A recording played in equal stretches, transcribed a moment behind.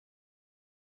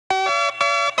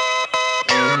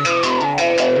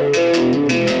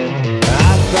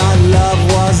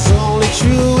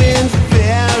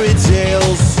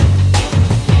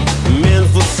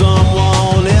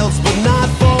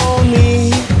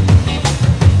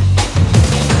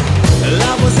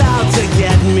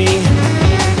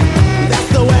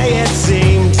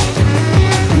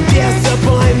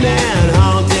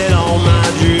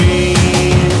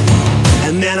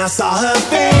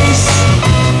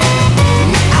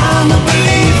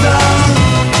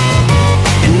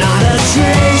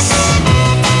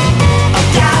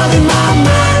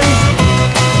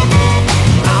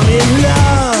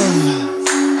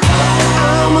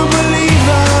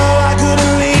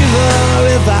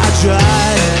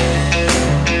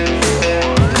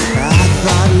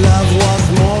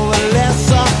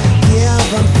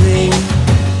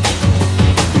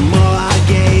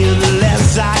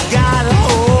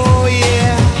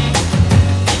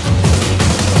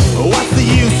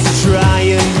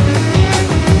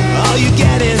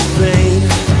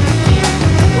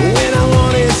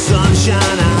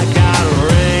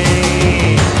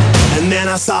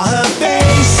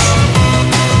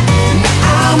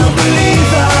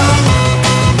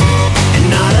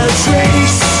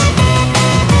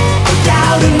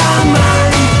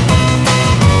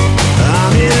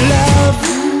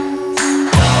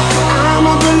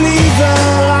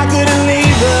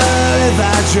if I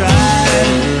tried.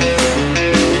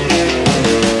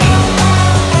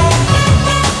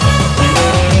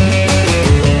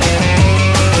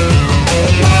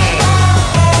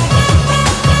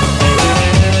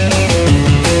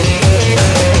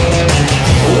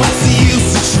 What's the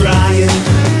use of trying?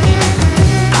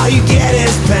 All you get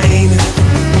is pain.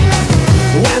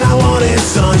 When I wanted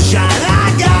sunshine,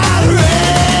 I got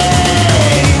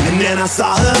rain. And then I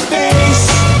saw her face.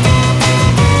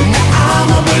 Now I'm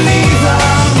a believer.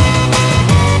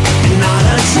 Not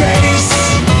a trace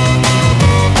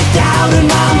of doubt in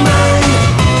my mind.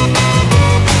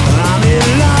 I'm in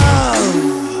love.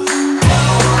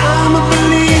 I'm a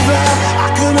believer. I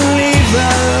couldn't leave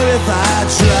her if I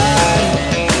tried.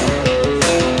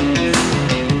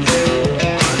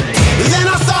 Then I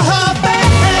saw her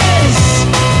face.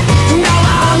 Now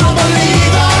I'm a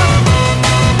believer.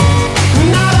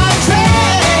 Not a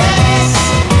trace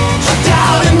of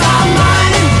doubt in my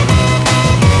mind.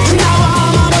 Now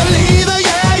I'm a believer.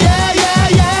 Yeah, yeah, yeah,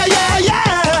 yeah, yeah,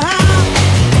 yeah.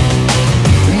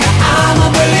 Now I'm a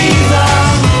believer.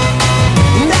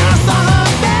 Then I saw her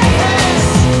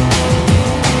face.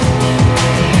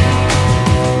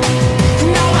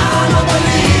 Now I'm a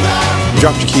believer.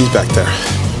 Dropped your keys back there.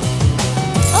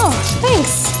 Oh,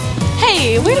 thanks.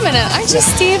 Hey, wait a minute. Aren't you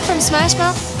Steve from Smash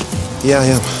Mouth? Yeah, I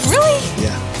am. Really?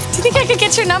 Yeah. Do you think I could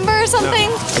get your number or something?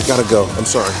 I gotta go. I'm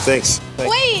sorry. Thanks.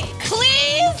 Wait, Cleo!